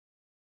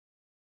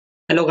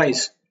Hello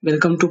guys,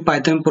 welcome to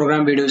Python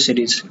program video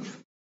series.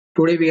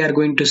 Today we are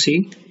going to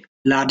see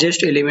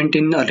largest element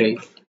in array.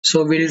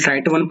 So we'll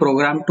write one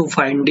program to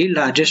find the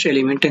largest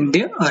element in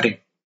the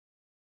array.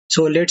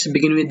 So let's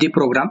begin with the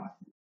program.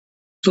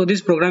 So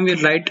this program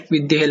will write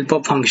with the help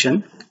of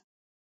function.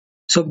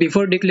 So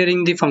before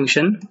declaring the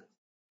function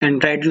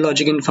and write the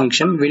logic in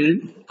function, we'll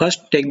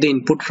first take the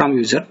input from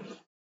user.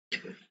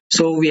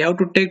 So we have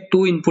to take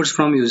two inputs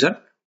from user.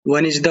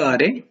 One is the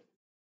array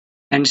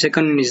and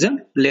second is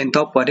the length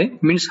of array,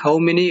 means how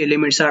many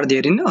elements are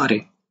there in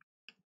array.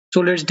 So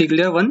let's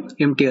declare one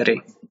empty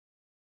array.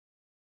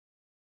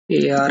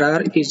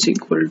 ARR is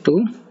equal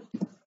to,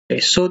 okay,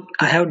 so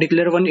I have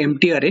declared one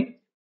empty array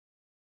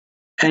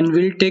and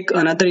we'll take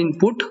another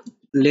input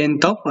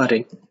length of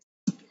array.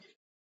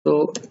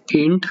 So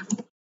int,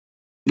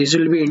 this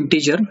will be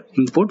integer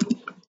input,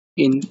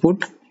 enter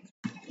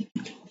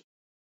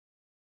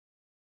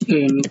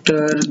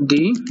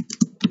the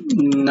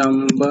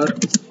number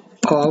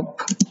of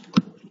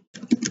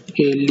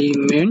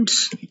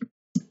elements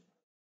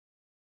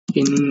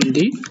in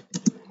the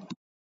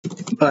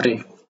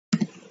array.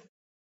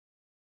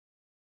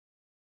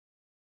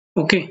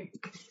 Okay,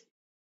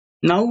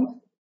 now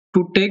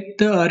to take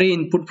the array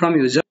input from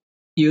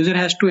user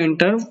has to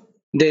enter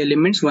the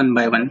elements one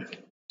by one.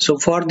 So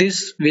for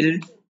this we'll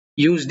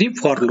use the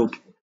for loop.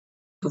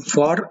 So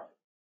for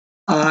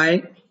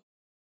I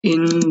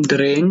in the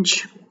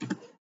range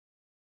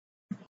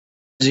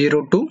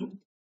 0 to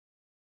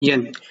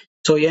n.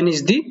 So n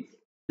is the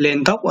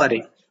length of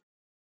array.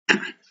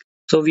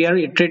 So we are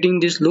iterating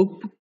this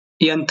loop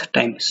nth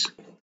times.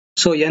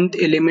 So nth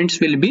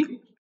elements will be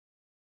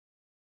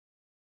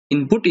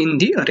input in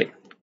the array.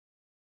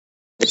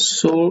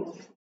 So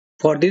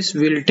for this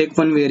we'll take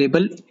one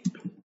variable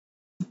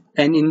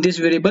and in this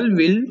variable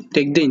we'll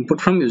take the input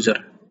from user.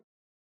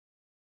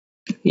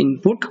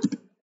 Input,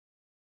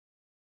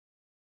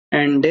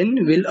 and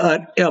then we'll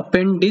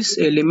append this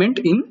element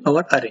in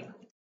our array.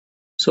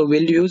 So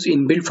we'll use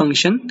inbuilt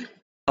function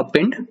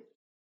append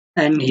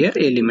and here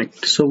element.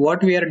 So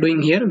what we are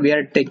doing here, we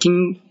are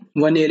taking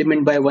one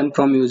element by one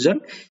from user,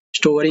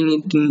 storing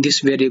it in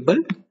this variable,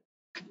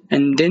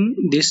 and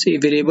then this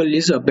variable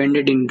is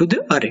appended into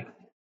the array.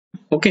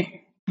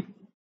 Okay.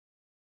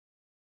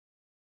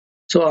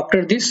 So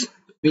after this,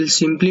 we'll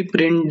simply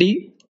print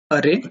the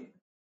array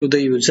to the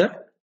user,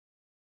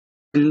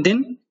 and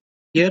then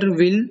here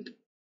we'll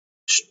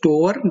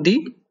store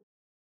the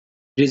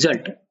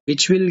result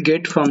which we'll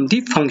get from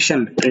the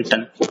function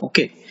return.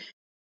 Okay.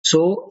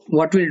 So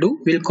what we'll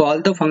do, we'll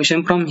call the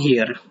function from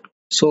here.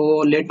 So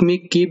let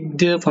me keep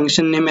the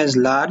function name as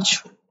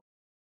large,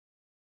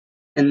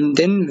 and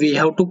then we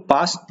have to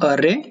pass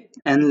array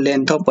and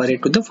length of array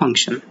to the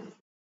function,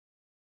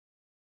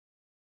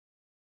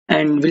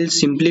 and we'll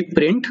simply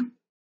print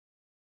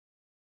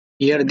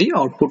here the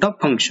output of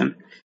function.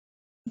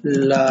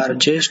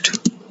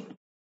 Largest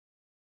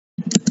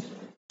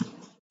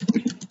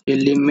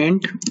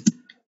element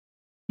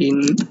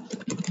in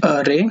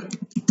array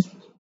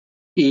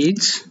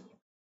is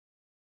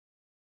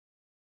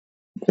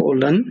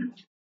colon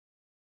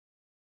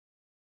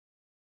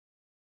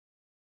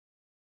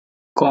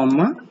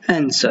comma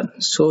answer.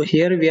 So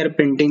here we are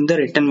printing the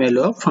return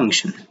value of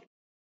function.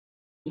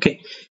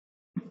 Okay,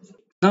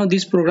 now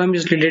this program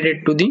is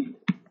related to the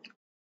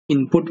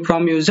input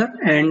from user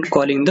and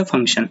calling the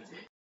function.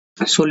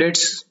 So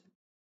let's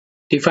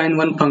define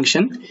one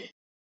function,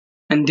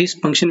 and this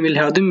function will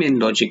have the main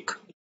logic.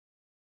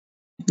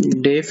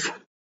 Def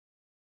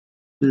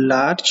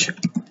large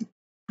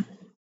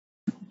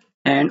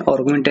and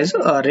argument as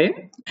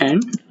array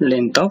and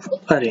length of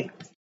array.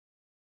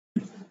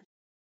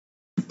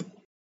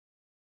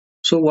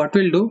 So what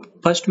we'll do,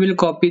 first we'll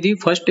copy the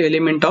first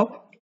element of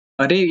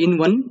array in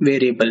one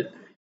variable.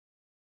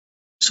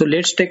 So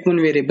let's take one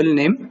variable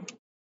name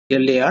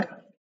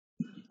LAR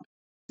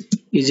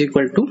is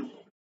equal to,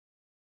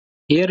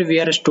 here we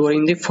are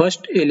storing the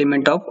first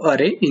element of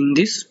array in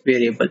this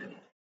variable.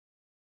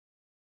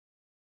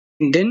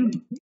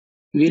 Then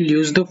we'll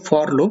use the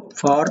for loop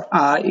for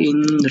I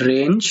in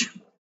range,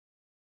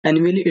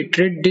 and we'll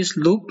iterate this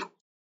loop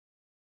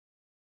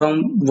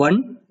from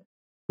 1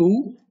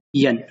 to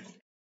n.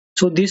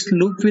 So this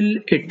loop will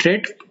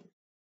iterate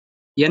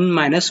n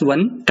minus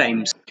 1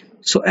 times.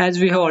 So as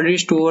we have already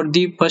stored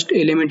the first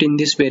element in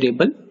this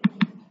variable,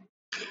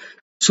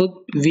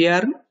 so we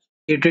are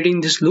iterating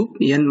this loop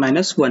n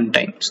minus 1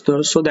 times.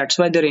 So that's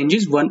why the range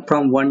is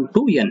from 1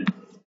 to n.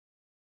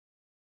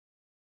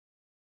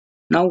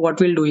 Now what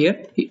we'll do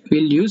here,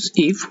 we'll use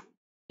if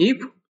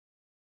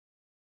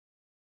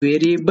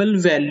variable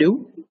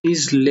value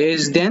is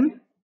less than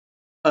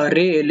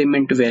array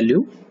element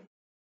value,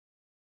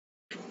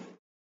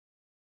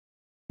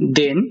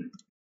 then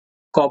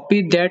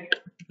copy that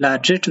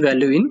largest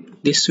value in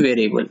this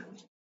variable,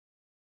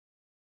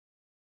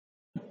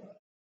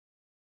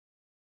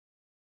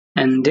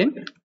 and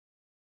then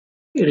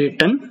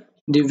return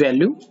the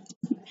value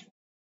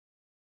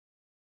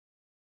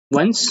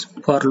once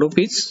for loop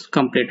is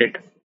completed.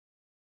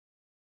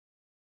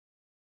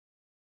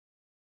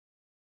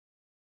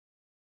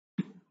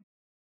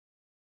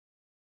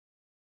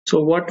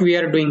 So what we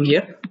are doing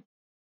here,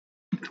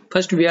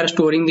 first we are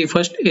storing the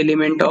first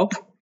element of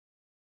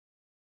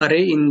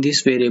array in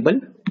this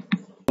variable.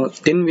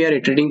 Then we are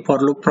iterating for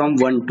loop from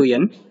 1 to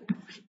n,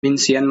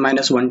 means n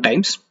minus 1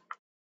 times,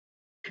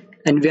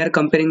 and we are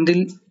comparing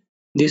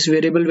this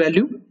variable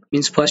value,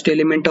 means first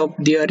element of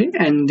the array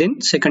and then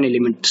second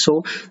element.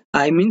 So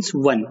I means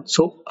 1,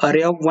 so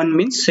array of 1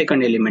 means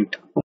second element.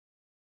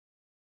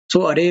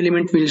 So array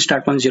element will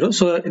start from 0,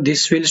 so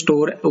this will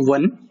store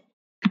 1.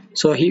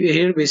 So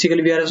here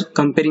basically we are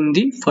comparing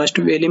the first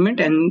element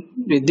and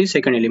with the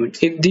second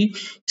element. If the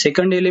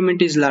second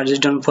element is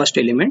largest than first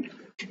element,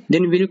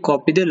 then we'll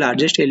copy the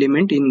largest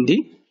element in the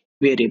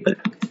variable,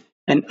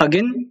 and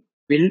again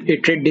we'll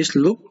iterate this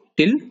loop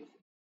till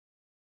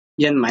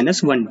n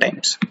minus 1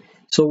 times.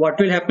 So what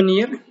will happen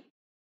here,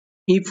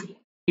 if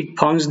it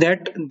finds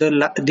that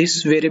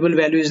this variable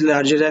value is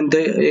larger than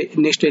the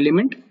next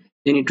element,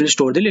 then it will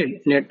store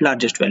the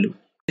largest value.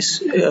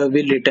 This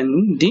will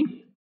return the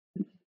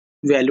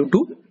value to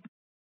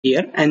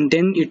here, and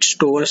then it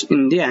stores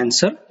in the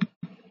answer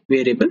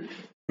variable,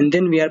 and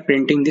then we are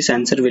printing this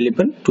answer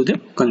variable to the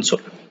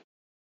console.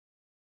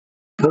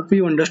 Hope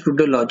you understood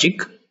the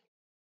logic.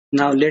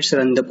 Now let's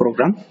run the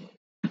program.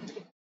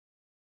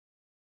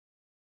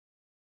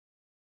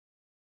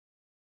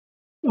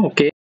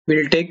 Okay,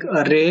 we'll take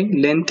array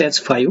length as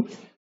 5,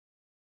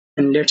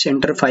 and let's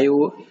enter 5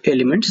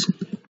 elements: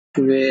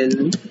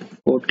 12,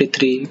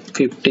 43,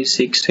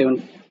 56,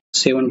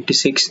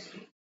 76,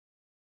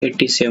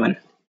 87.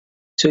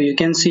 So you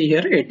can see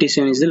here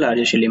 87 is the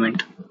largest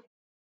element.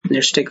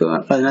 Let's take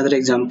another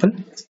example.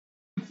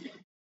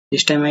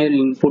 This time I will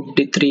input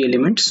the 3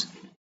 elements: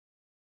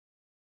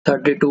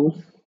 32,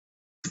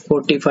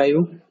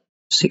 45,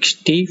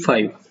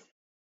 65.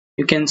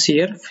 You can see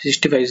here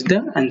 65 is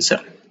the answer.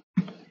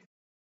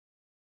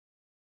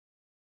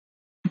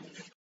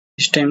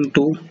 This time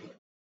 2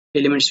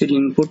 elements will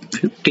input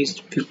 50,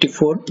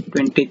 54,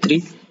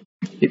 23.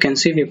 You can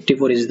see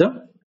 54 is the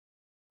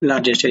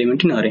largest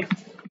element in array.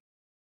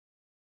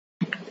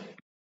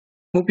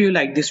 Hope you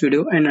like this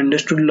video and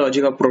understood the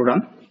logic of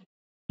program.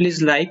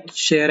 Please like,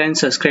 share and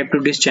subscribe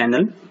to this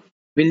channel.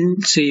 We'll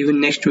see you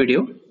in next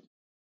video.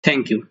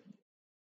 Thank you.